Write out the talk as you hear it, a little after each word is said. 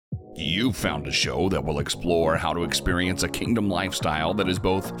You found a show that will explore how to experience a kingdom lifestyle that is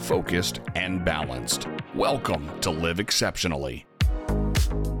both focused and balanced. Welcome to Live Exceptionally.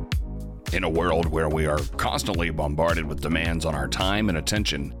 In a world where we are constantly bombarded with demands on our time and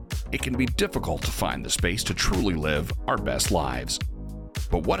attention, it can be difficult to find the space to truly live our best lives.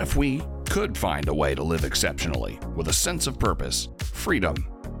 But what if we could find a way to live exceptionally with a sense of purpose, freedom,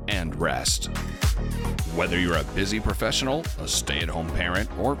 and rest? Whether you're a busy professional, a stay-at-home parent,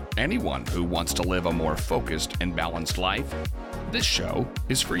 or anyone who wants to live a more focused and balanced life, this show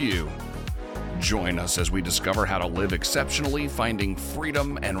is for you. Join us as we discover how to live exceptionally, finding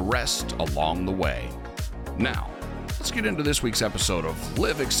freedom and rest along the way. Now, let's get into this week's episode of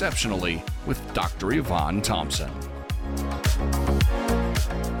Live Exceptionally with Dr. Yvonne Thompson.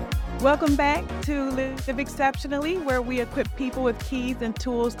 Welcome back to Live Exceptionally, where we equip people with keys and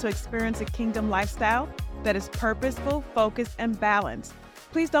tools to experience a kingdom lifestyle that is purposeful, focused, and balanced.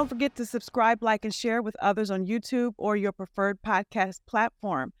 Please don't forget to subscribe, like, and share with others on YouTube or your preferred podcast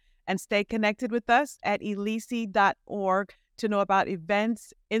platform. And stay connected with us at elisi.org to know about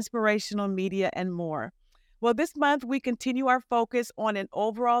events, inspirational media, and more. Well, this month, we continue our focus on an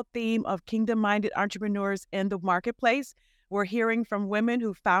overall theme of kingdom-minded entrepreneurs in the marketplace. We're hearing from women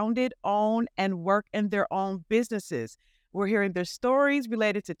who founded, own, and work in their own businesses. We're hearing their stories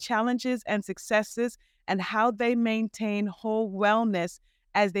related to challenges and successes and how they maintain whole wellness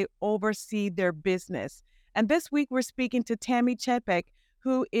as they oversee their business. And this week, we're speaking to Tami Chapek,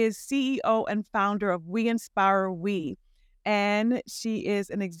 who is CEO and founder of We Inspire We. And she is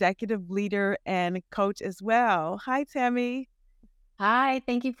an executive leader and coach as well. Hi, Tami. Hi,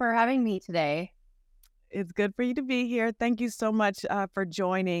 thank you for having me today. It's good for you to be here. Thank you so much for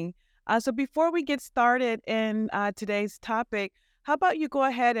joining. So before we get started in today's topic, how about you go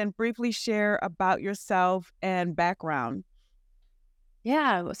ahead and briefly share about yourself and background?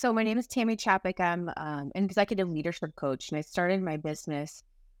 Yeah, so my name is Tami Chapek. I'm an executive leadership coach, and I started my business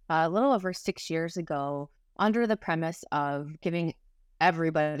a little over 6 years ago under the premise of giving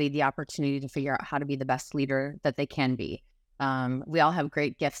everybody the opportunity to figure out how to be the best leader that they can be. We all have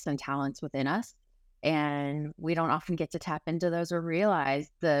great gifts and talents within us, and we don't often get to tap into those or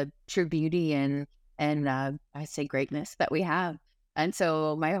realize the true beauty and I say greatness that we have. And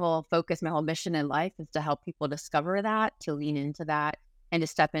so my whole focus, my whole mission in life is to help people discover that, to lean into that, and to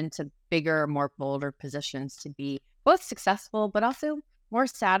step into bigger, more bolder positions to be both successful, but also more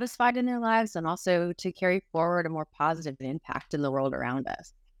satisfied in their lives, and also to carry forward a more positive impact in the world around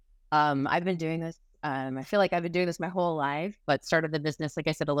us. I've been doing this. I feel like I've been doing this my whole life, but started the business, like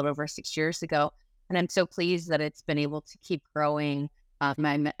I said, a little over 6 years ago. And I'm so pleased that it's been able to keep growing. I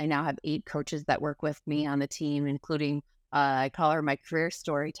now have 8 coaches that work with me on the team, including I call her my career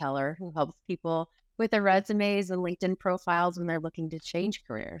storyteller, who helps people with their resumes and LinkedIn profiles when they're looking to change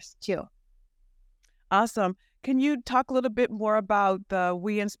careers too. Awesome. Can you talk a little bit more about the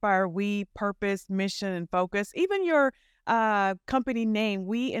We Inspire We purpose, mission, and focus? Even your company name,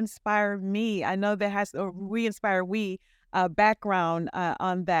 We Inspire Me. I know that has a We Inspire We background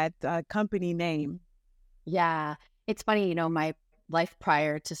on that company name. Yeah, it's funny, my life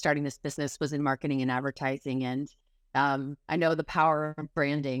prior to starting this business was in marketing and advertising, and I know the power of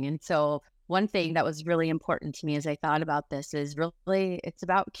branding. And so one thing that was really important to me as I thought about this is really, it's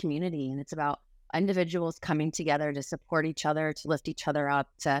about community, and it's about individuals coming together to support each other, to lift each other up,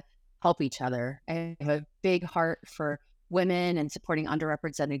 to help each other. I have a big heart for women and supporting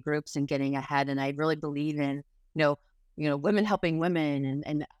underrepresented groups and getting ahead. And I really believe in, women helping women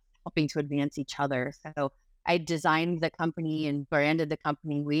and helping to advance each other. So I designed the company and branded the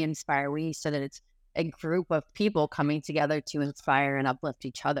company We Inspire We, so that it's a group of people coming together to inspire and uplift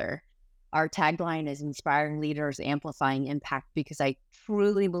each other. Our tagline is inspiring leaders, amplifying impact, because I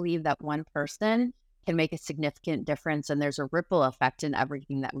truly believe that one person can make a significant difference, and there's a ripple effect in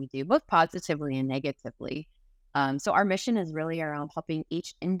everything that we do, both positively and negatively. So our mission is really around helping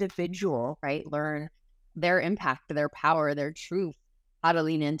each individual, right, learn their impact, their power, their truth, how to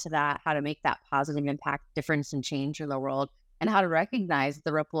lean into that, how to make that positive impact, difference, and change in the world, and how to recognize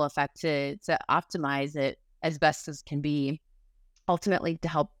the ripple effect to optimize it as best as can be, ultimately to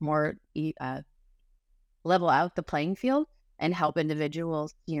help more level out the playing field and help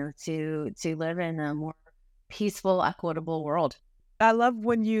individuals, to live in a more peaceful, equitable world. I love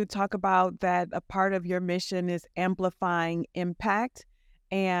when you talk about that a part of your mission is amplifying impact,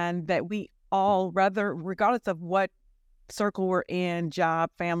 and that we all, regardless of what circle we're in, job,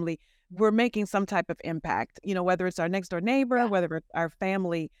 family, we're making some type of impact, whether it's our next door neighbor, whether it's our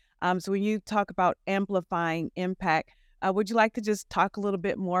family. So when you talk about amplifying impact, would you like to just talk a little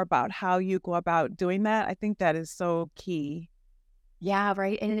bit more about how you go about doing that? I think that is so key. Yeah,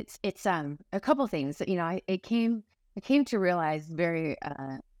 right. And it's a couple things that, I came to realize very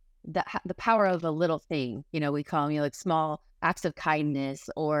the power of a little thing. We call them, like small acts of kindness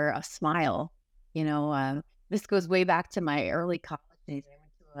or a smile. This goes way back to my early college days.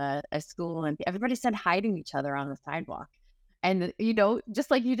 I went to a school and everybody said hi to each other on the sidewalk. And just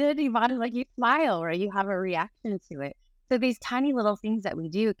like you did, Yvonne, like you smile or you have a reaction to it. So these tiny little things that we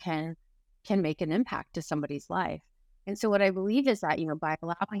do can make an impact to somebody's life. And so what I believe is that, by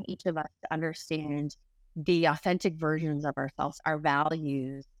allowing each of us to understand the authentic versions of ourselves, our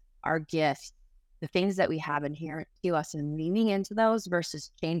values, our gifts, the things that we have inherent to us and leaning into those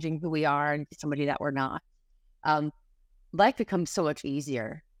versus changing who we are into somebody that we're not, um, life becomes so much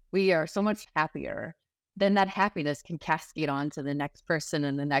easier. We are so much happier. Then that happiness can cascade on to the next person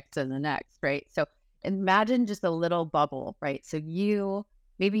and the next and the next, right? So imagine just a little bubble, right? So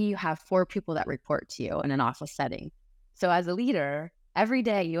maybe you have 4 people that report to you in an office setting. So as a leader, every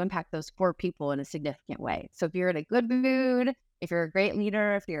day you impact those 4 people in a significant way. So if you're in a good mood, if you're a great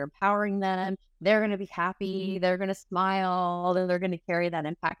leader, if you're empowering them, they're going to be happy, they're going to smile, they're going to carry that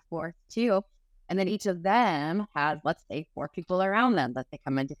impact forth too. And then each of them has, let's say, 4 people around them that they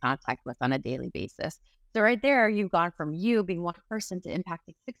come into contact with on a daily basis. So right there, you've gone from you being one person to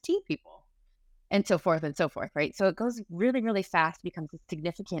impacting 16 people and so forth, right? So it goes really, really fast, becomes a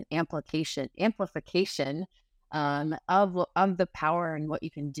significant amplification of the power and what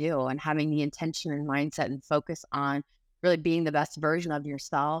you can do, and having the intention and mindset and focus on really being the best version of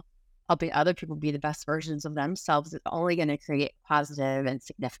yourself, helping other people be the best versions of themselves is only going to create positive and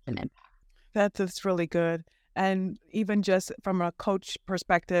significant impact. That's really good. And even just from a coach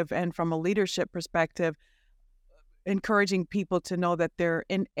perspective and from a leadership perspective, encouraging people to know that they're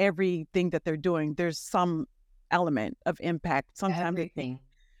in everything that they're doing, there's some element of impact. Sometimes, Everything.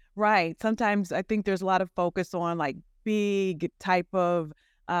 right. Sometimes I think there's a lot of focus on like big type of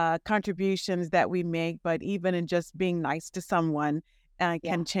contributions that we make, but even in just being nice to someone Yeah.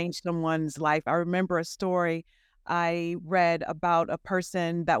 can change someone's life. I remember a story I read about a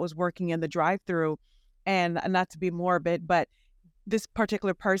person that was working in the drive-through, and not to be morbid, but this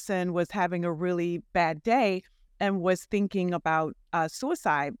particular person was having a really bad day and was thinking about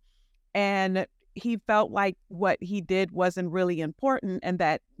suicide. And he felt like what he did wasn't really important and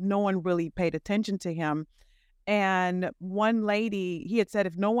that no one really paid attention to him. And one lady, he had said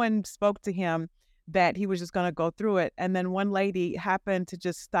if no one spoke to him, that he was just going to go through it. And then one lady happened to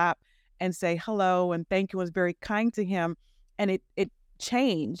just stop and say hello and thank you, was very kind to him. And it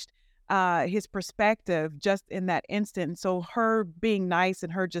changed his perspective just in that instant. So her being nice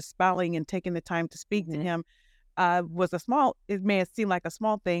and her just smiling and taking the time to speak to him was it may have seemed like a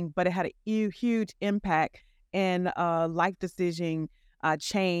small thing, but it had a huge impact in life decision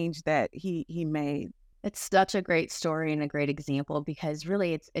change that he made. It's such a great story and a great example, because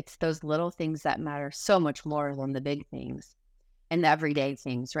really it's those little things that matter so much more than the big things and the everyday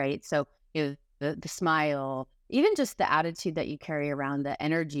things, right? So the smile, even just the attitude that you carry around, the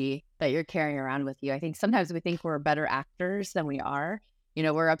energy that you're carrying around with you. I think sometimes we think we're better actors than we are.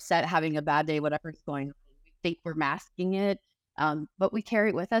 We're upset, having a bad day, whatever's going on. We think we're masking it, but we carry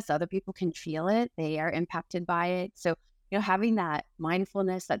it with us. Other people can feel it. They are impacted by it. So having that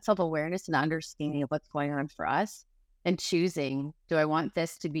mindfulness, that self-awareness and understanding of what's going on for us, and choosing, do I want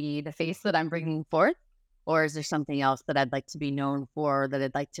this to be the face that I'm bringing forth? Or is there something else that I'd like to be known for, that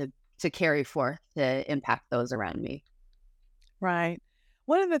I'd like to carry forth to impact those around me? Right.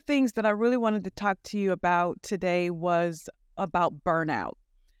 One of the things that I really wanted to talk to you about today was about burnout.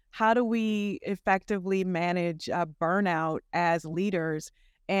 How do we effectively manage burnout as leaders?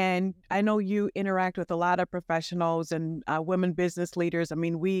 And I know you interact with a lot of professionals and women business leaders. I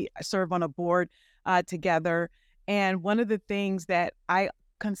mean, we serve on a board together. And one of the things that I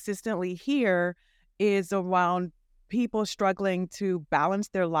consistently hear is around people struggling to balance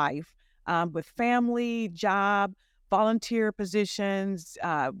their life with family, job, volunteer positions,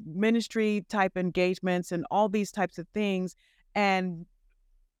 ministry type engagements, and all these types of things. And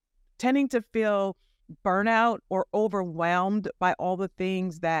tending to feel burnout or overwhelmed by all the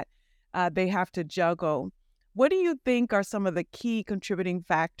things that they have to juggle. What do you think are some of the key contributing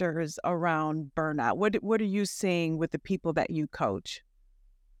factors around burnout? What are you seeing with the people that you coach?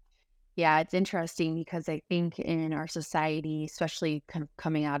 Yeah, it's interesting because I think in our society, especially kind of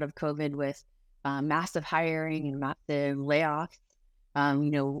coming out of COVID with massive hiring and massive layoffs,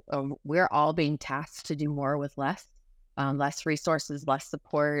 we're all being tasked to do more with less, less resources, less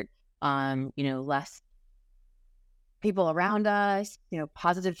support, less people around us,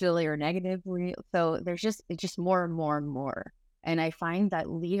 positively or negatively. So it's just more and more and more. And I find that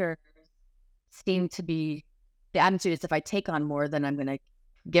leaders seem to be the attitude is if I take on more, then I'm going to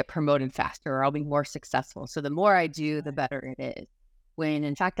get promoted faster or I'll be more successful. So the more I do, the better it is. When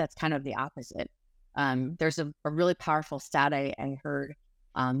in fact, that's kind of the opposite. There's a really powerful stat I heard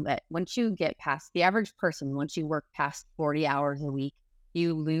that once you get past the average person, once you work past 40 hours a week,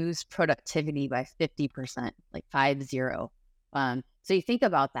 you lose productivity by 50%, like 50. So you think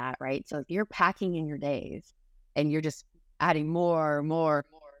about that, right? So if you're packing in your days and you're just adding more,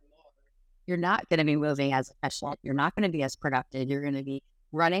 you're not going to be moving as efficient. You're not going to be as productive. You're going to be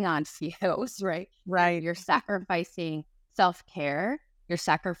running on fumes, right? Right. You're sacrificing self-care. You're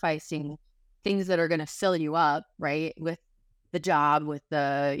sacrificing things that are going to fill you up, right? With the job, with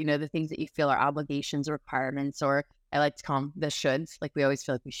the, the things that you feel are obligations or requirements, or I like to call them the shoulds. Like we always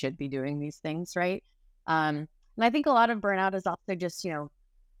feel like we should be doing these things, right? And I think a lot of burnout is also just,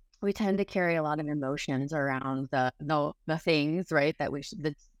 we tend to carry a lot of emotions around the things, right? That we should,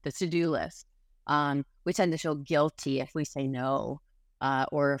 the to-do list. We tend to feel guilty if we say no,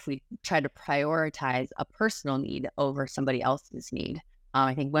 or if we try to prioritize a personal need over somebody else's need.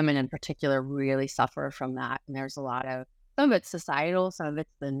 I think women in particular really suffer from that. And there's a lot of, some of it's societal, some of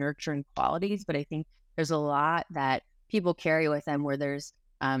it's the nurturing qualities, but I think there's a lot that people carry with them where there's,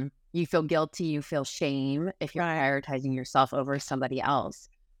 you feel guilty, you feel shame if you're prioritizing yourself over somebody else.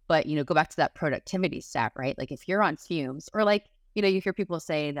 But, go back to that productivity stat, right? Like if you're on fumes or like, you hear people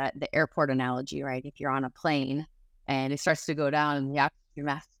say that the airport analogy, right? If you're on a plane and it starts to go down and your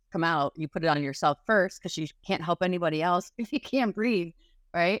masks come out, you put it on yourself first because you can't help anybody else if you can't breathe,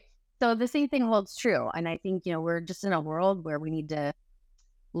 right? So the same thing holds true. And I think, we're just in a world where we need to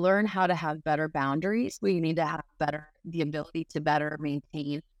learn how to have better boundaries. We need to have the ability to better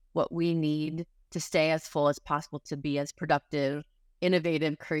maintain what we need to stay as full as possible, to be as productive,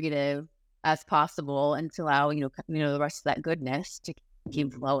 innovative, creative as possible, and to allow, the rest of that goodness to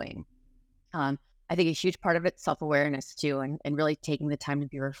keep flowing. I think a huge part of it is self-awareness too, and really taking the time to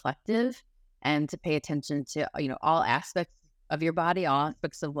be reflective and to pay attention to, all aspects of your body, all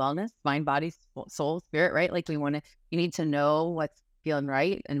aspects of wellness, mind, body, soul, spirit, right? Like you need to know what's feeling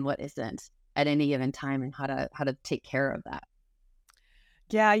right and what isn't at any given time, and how to take care of that.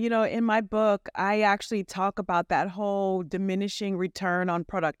 Yeah, in my book, I actually talk about that whole diminishing return on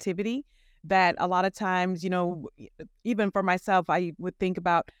productivity, that a lot of times, even for myself, I would think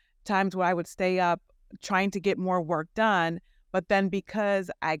about times where I would stay up trying to get more work done, but then because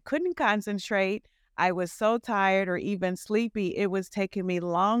I couldn't concentrate, I was so tired or even sleepy, it was taking me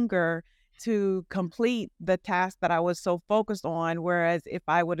longer to complete the task that I was so focused on. Whereas if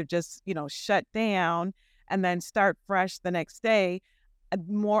I would have just, shut down and then start fresh the next day,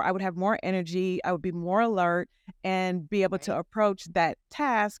 I would have more energy, I would be more alert and be able to approach that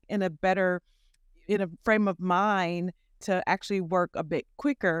task in a frame of mind to actually work a bit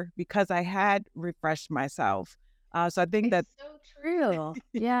quicker because I had refreshed myself. So I think that's so true.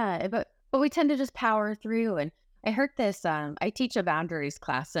 Yeah, but we tend to just power through. And I heard this. I teach a boundaries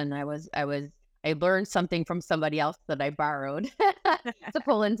class, and I learned something from somebody else that I borrowed to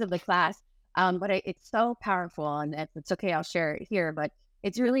pull into the class. But it's so powerful, and if it's okay, I'll share it here. But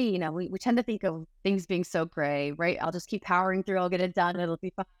it's really, we tend to think of things being so gray, right? I'll just keep powering through. I'll get it done. It'll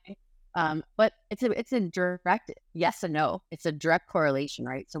be fine. But it's a direct yes and no. It's a direct correlation,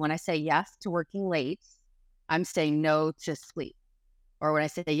 right? So when I say yes to working late, I'm saying no to sleep. Or when I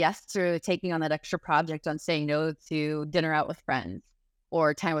say yes to taking on that extra project, I'm saying no to dinner out with friends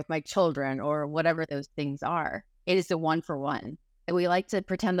or time with my children or whatever those things are. It is a 1-for-1. And we like to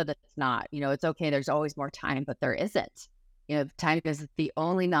pretend that it's not. It's okay, there's always more time, but there isn't. Time is the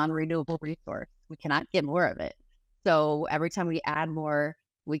only non-renewable resource. We cannot get more of it. So every time we add more,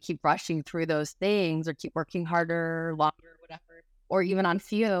 we keep rushing through those things or keep working harder, longer, whatever. Or even on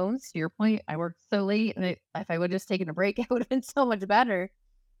fumes, to your point, I worked so late, and if I would have just taken a break, it would have been so much better.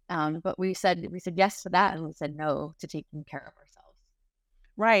 But we said yes to that, and we said no to taking care of ourselves.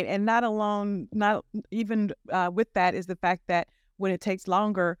 right. And not even with that is the fact that when it takes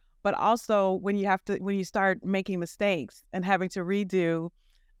longer, but also when you start making mistakes and having to redo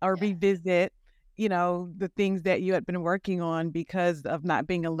or revisit, the things that you had been working on because of not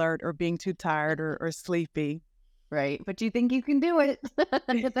being alert or being too tired or sleepy. Right. But you think you can do it.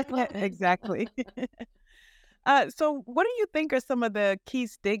 Exactly. So what do you think are some of the key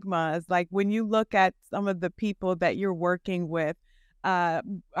stigmas? Like when you look at some of the people that you're working with, are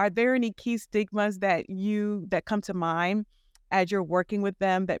there any key stigmas that come to mind as you're working with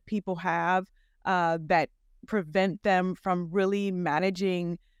them that people have that prevent them from really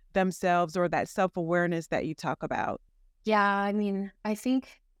managing themselves or that self-awareness that you talk about? Yeah,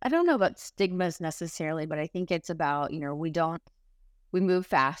 I don't know about stigmas necessarily, but I think it's about, we move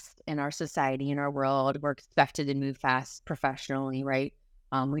fast in our society, in our world. We're expected to move fast professionally, right?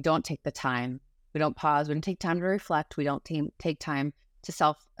 We don't take the time. We don't pause. We don't take time to reflect. We don't take time to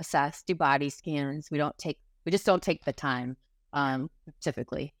self-assess, do body scans. We just don't take the time,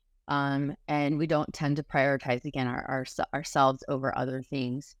 typically. And we don't tend to prioritize, again, ourselves over other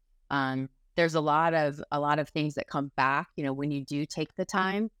things. There's a lot of things that come back, when you do take the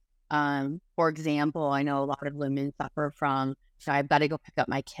time. For example, I know a lot of women suffer from, I've got to go pick up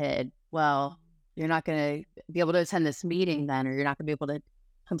my kid. Well, you're not going to be able to attend this meeting then, or you're not going to be able to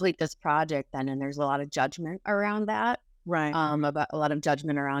complete this project then. And there's a lot of judgment around that. Right. About a lot of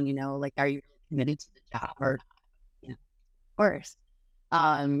judgment around, like, are you committed to the job or not? Of course.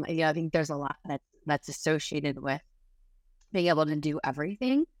 I think there's a lot that's associated with being able to do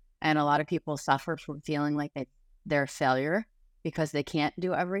everything. And a lot of people suffer from feeling like they're a failure because they can't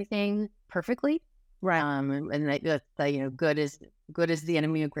do everything perfectly. Right. And good is the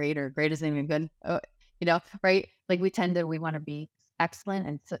enemy of great, or great is the enemy of good. Right? Like we want to be excellent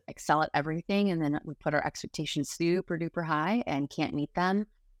and excel at everything, and then we put our expectations super duper high and can't meet them.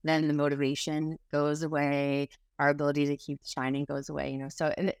 Then the motivation goes away, our ability to keep shining goes away.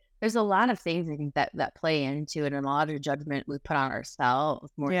 So there's a lot of things I think that play into it, and a lot of judgment we put on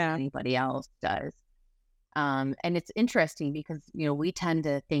ourselves more than anybody else does. And it's interesting because, we tend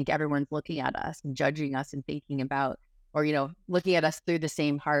to think everyone's looking at us and judging us and thinking about, or, looking at us through the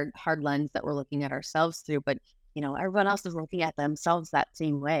same hard lens that we're looking at ourselves through. But, everyone else is looking at themselves that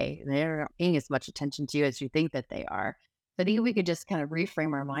same way. They're not paying as much attention to you as you think that they are. So I think we could just kind of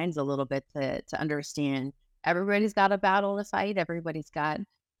reframe our minds a little bit to understand everybody's got a battle to fight. Everybody's got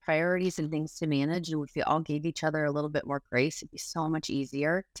priorities and things to manage. And if we all gave each other a little bit more grace, it'd be so much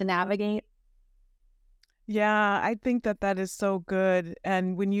easier to navigate. Yeah, I think that is so good.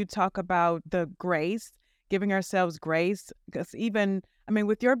 And when you talk about the grace, giving ourselves grace, because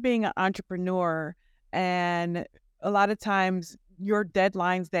with your being an entrepreneur, and a lot of times your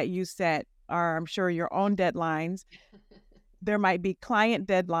deadlines that you set are, I'm sure, your own deadlines. There might be client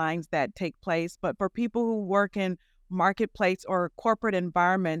deadlines that take place, but for people who work in marketplace or corporate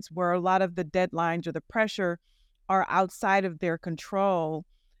environments where a lot of the deadlines or the pressure are outside of their control,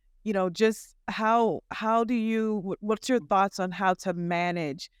 just what's your thoughts on how to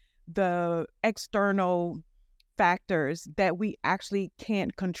manage the external factors that we actually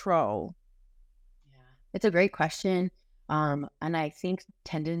can't control? Yeah, it's a great question. And I think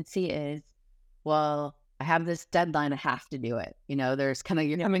tendency is, well, I have this deadline, I have to do it. There's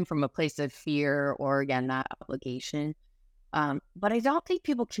you're coming from a place of fear or, again, that obligation. But I don't think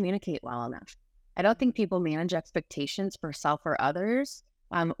people communicate well enough. I don't think people manage expectations for self or others,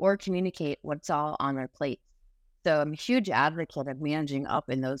 or communicate what's all on their plate. So I'm a huge advocate of managing up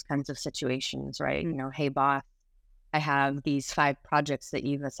in those kinds of situations, right? Hey, boss, I have these 5 projects that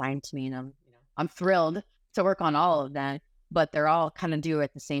you've assigned to me, and I'm thrilled to work on all of them, but they're all kind of due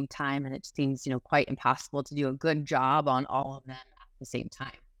at the same time, and it seems, quite impossible to do a good job on all of them at the same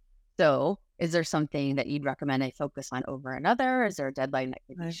time. So is there something that you'd recommend I focus on over another? Is there a deadline that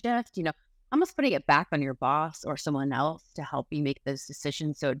can be shift? Almost putting it back on your boss or someone else to help you make those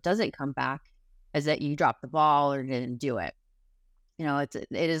decisions, so it doesn't come back as that you dropped the ball or didn't do it. It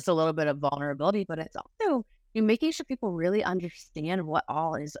is a little bit of vulnerability, but it's also making sure people really understand what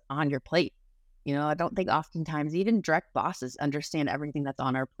all is on your plate. I don't think oftentimes even direct bosses understand everything that's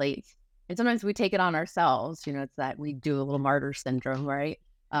on our plates. And sometimes we take it on ourselves. It's that we do a little martyr syndrome, right?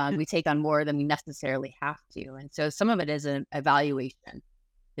 We take on more than we necessarily have to. And so some of it is an evaluation.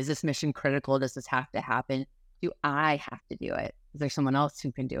 Is this mission critical? Does this have to happen? Do I have to do it? Is there someone else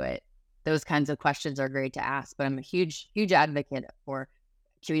who can do it? Those kinds of questions are great to ask, but I'm a huge advocate for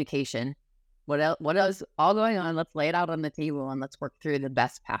communication. What else all going on? Let's lay it out on the table and let's work through the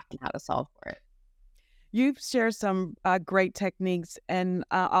best path and how to solve for it. You've shared some great techniques and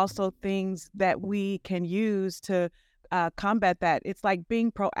also things that we can use to combat that. It's like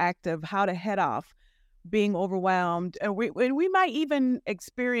being proactive, how to head off being overwhelmed. And we might even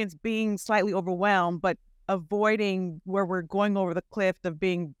experience being slightly overwhelmed, but avoiding where we're going over the cliff of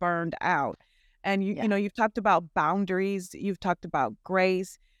being burned out. And you've talked about boundaries, you've talked about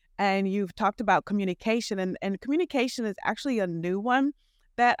grace, and you've talked about communication. And communication is actually a new one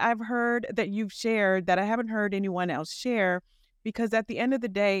that I've heard that you've shared that I haven't heard anyone else share, because at the end of the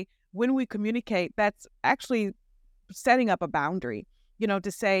day, when we communicate, that's actually setting up a boundary,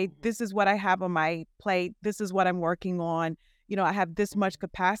 to say, this is what I have on my plate. This is what I'm working on. I have this much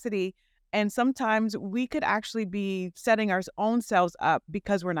capacity. And sometimes we could actually be setting our own selves up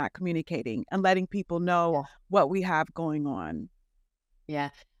because we're not communicating and letting people know what we have going on. Yeah.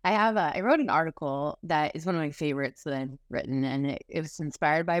 I wrote an article that is one of my favorites that I've written, and it was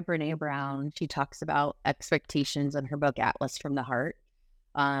inspired by Brene Brown. She talks about expectations in her book Atlas from the Heart.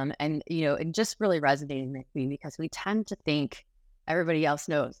 And it just really resonated with me because we tend to think everybody else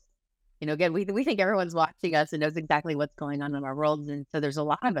knows. Again, we think everyone's watching us and knows exactly what's going on in our worlds. And so there's a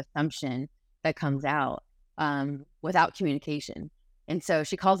lot of assumption that comes out without communication. And so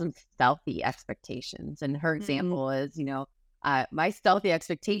she calls them stealthy expectations. And her example is, my stealthy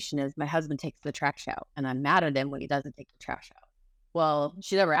expectation is my husband takes the trash out and I'm mad at him when he doesn't take the trash out. Well,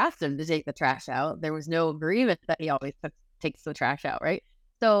 she never asked him to take the trash out. There was no agreement that he always takes the trash out, right?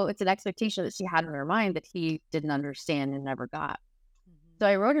 So it's an expectation that she had in her mind that he didn't understand and never got. So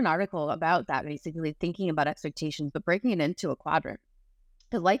I wrote an article about that, basically thinking about expectations, but breaking it into a quadrant.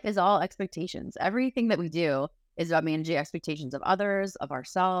 Because life is all expectations. Everything that we do is about managing expectations of others, of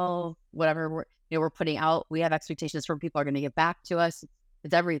ourselves, whatever we're putting out. We have expectations for people are going to give back to us.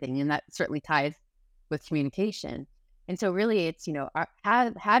 It's everything. And that certainly ties with communication. And so really it's,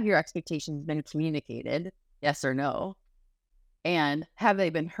 have your expectations been communicated? Yes or no? And have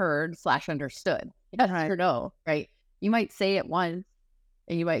they been heard / understood? Yes or no, right? You might say it once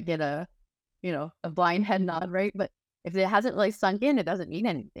and you might get a blind head nod, right? But if it hasn't really sunk in, it doesn't mean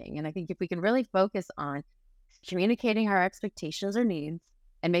anything. And I think if we can really focus on communicating our expectations or needs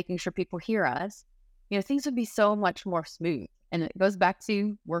and making sure people hear us, things would be so much more smooth. And it goes back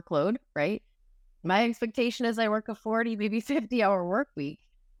to workload, right? My expectation is I work a 40, maybe 50-hour work week,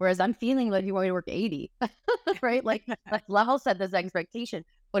 whereas I'm feeling like you want me to work 80, right? Like let's level set this expectation.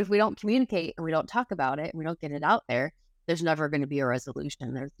 But if we don't communicate and we don't talk about it and we don't get it out there, there's never going to be a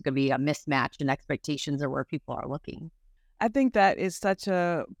resolution. There's going to be a mismatch in expectations or where people are looking. I think that is such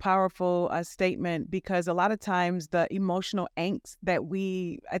a powerful statement because a lot of times the emotional angst that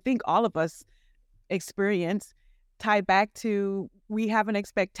I think all of us experience tie back to we have an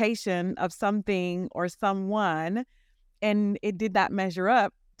expectation of something or someone and it did not measure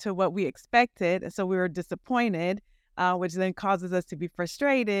up to what we expected. So we were disappointed, which then causes us to be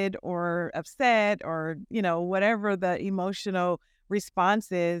frustrated or upset or, whatever the emotional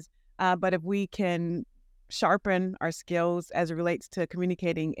response is. But if we can sharpen our skills as it relates to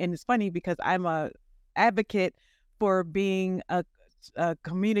communicating, and it's funny because I'm a advocate for being a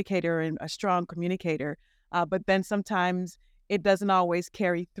communicator and a strong communicator, but then sometimes it doesn't always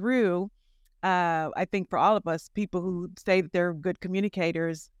carry through. I think for all of us, people who say that they're good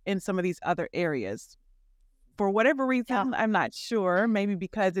communicators in some of these other areas, for whatever reason, I'm not sure, maybe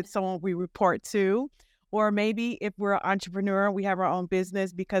because it's someone we report to, or maybe if we're an entrepreneur, we have our own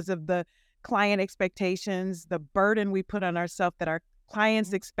business because of the client expectations, the burden we put on ourselves that our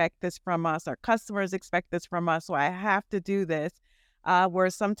clients expect this from us, our customers expect this from us, so I have to do this. Where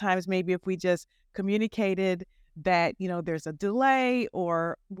sometimes maybe if we just communicated that, there's a delay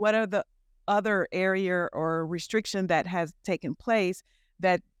or what are the other area or restriction that has taken place,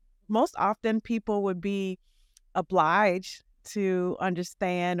 that most often people would be obliged to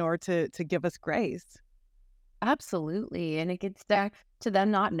understand or to give us grace. Absolutely. And it gets back to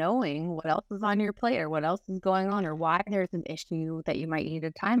them not knowing what else is on your plate or what else is going on or why there's an issue that you might need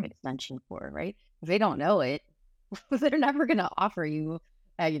a time extension for, right? If they don't know it, they're never going to offer you,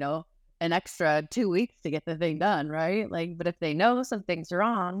 an extra 2 weeks to get the thing done, right? But if they know something's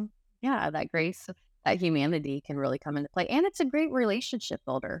wrong, that grace, that humanity can really come into play. And it's a great relationship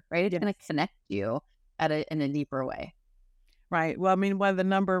builder, right? It's going to connect you in a deeper way. Right. Well, I mean, one of the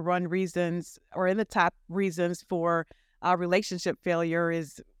number one reasons or in the top reasons for relationship failure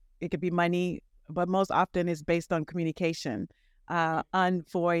is it could be money, but most often is based on communication,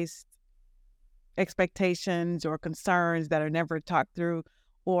 unvoiced expectations or concerns that are never talked through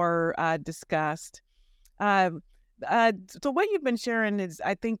or discussed. So what you've been sharing is,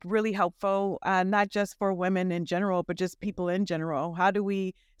 I think, really helpful, not just for women in general, but just people in general. How do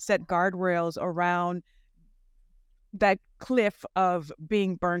we set guardrails around that cliff of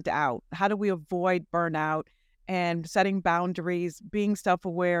being burnt out? How do we avoid burnout and setting boundaries, being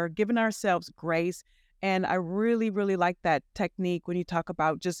self-aware, giving ourselves grace? And I really, really like that technique when you talk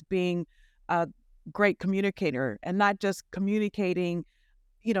about just being a great communicator and not just communicating,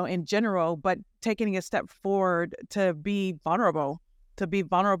 in general, but taking a step forward to be vulnerable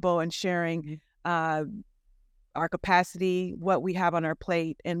and sharing our capacity, what we have on our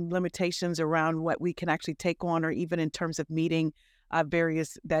plate, and limitations around what we can actually take on, or even in terms of meeting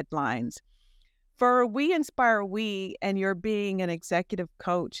various deadlines. For We Inspire We, and you're being an executive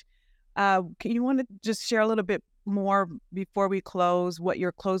coach, can you want to just share a little bit more before we close, what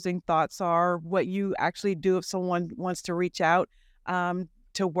your closing thoughts are, what you actually do if someone wants to reach out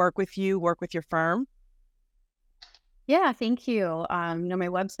to work with you, work with your firm? Yeah, thank you. My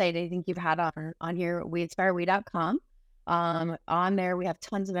website, I think you've had on here, weinspirewe.com. On there, we have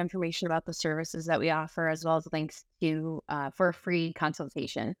tons of information about the services that we offer, as well as links to for a free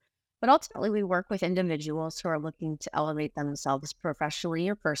consultation. But ultimately, we work with individuals who are looking to elevate themselves professionally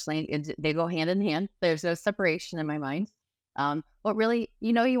or personally. They go hand in hand. There's no separation in my mind. But really,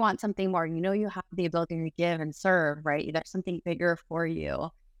 you want something more. You have the ability to give and serve, right? There's something bigger for you.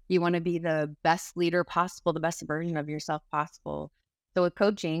 You want to be the best leader possible, the best version of yourself possible. So with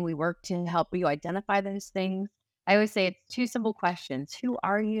coaching, we work to help you identify those things. I always say it's two simple questions. Who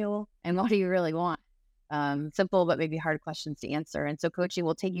are you and what do you really want? Simple, but maybe hard questions to answer. And so coaching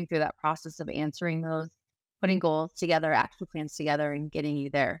will take you through that process of answering those, putting goals together, action plans together, and getting you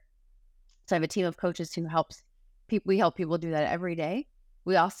there. So I have a team of coaches who we help people do that every day.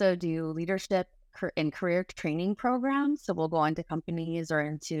 We also do leadership and career training programs. So we'll go into companies or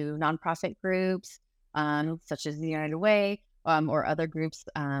into nonprofit groups, such as the United Way, or other groups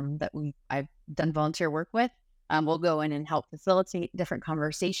that I've done volunteer work with. We'll go in and help facilitate different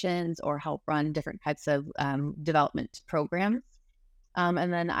conversations or help run different types of development programs.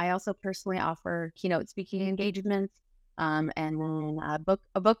 And then I also personally offer keynote speaking engagements, and then a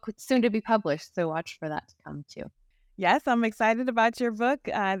book soon to be published. So watch for that to come too. Yes, I'm excited about your book.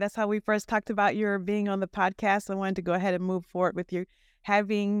 That's how we first talked about your being on the podcast. I wanted to go ahead and move forward with you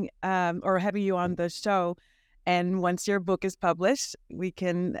having you on the show. And once your book is published, we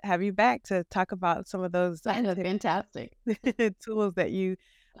can have you back to talk about some of those fantastic tools that you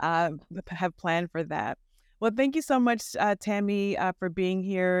have planned for that. Well, thank you so much, Tami, for being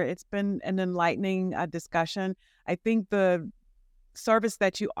here. It's been an enlightening discussion. I think the service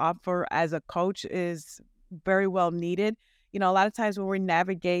that you offer as a coach is very well needed. A lot of times when we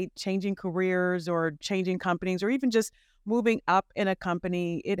navigate changing careers or changing companies or even just moving up in a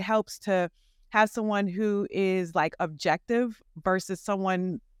company, it helps to have someone who is like objective versus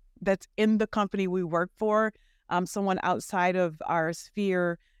someone that's in the company we work for, someone outside of our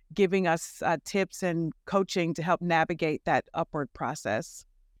sphere giving us tips and coaching to help navigate that upward process.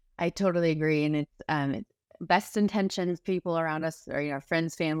 I totally agree. And it's best intentions, people around us, or our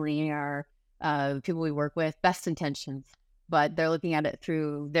friends, family, our people we work with, best intentions, but they're looking at it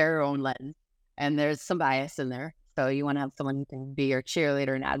through their own lens, and there's some bias in there. So you want to have someone who can be your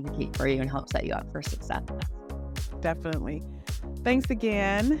cheerleader and advocate for you and help set you up for success. Definitely. Thanks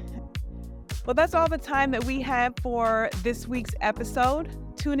again. Well, that's all the time that we have for this week's episode.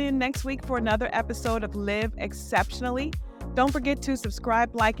 Tune in next week for another episode of Live Exceptionally. Don't forget to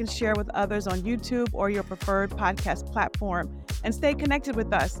subscribe, like, and share with others on YouTube or your preferred podcast platform. And stay connected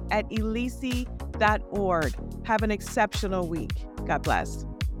with us at elisi.org. Have an exceptional week. God bless.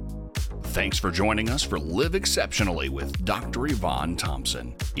 Thanks for joining us for Live Exceptionally with Dr. Yvonne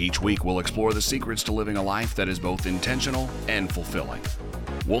Thompson. Each week, we'll explore the secrets to living a life that is both intentional and fulfilling.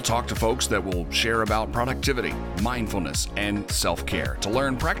 We'll talk to folks that will share about productivity, mindfulness, and self-care to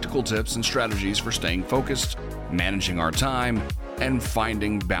learn practical tips and strategies for staying focused, managing our time, and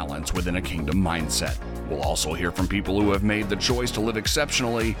finding balance within a kingdom mindset. We'll also hear from people who have made the choice to live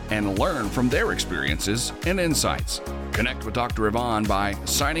exceptionally and learn from their experiences and insights. Connect with Dr. Yvonne by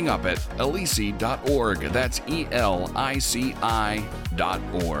signing up at elisi.org. That's ELICI.org.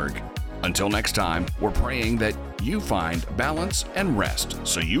 Until next time, we're praying that you find balance and rest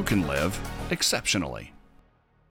so you can live exceptionally.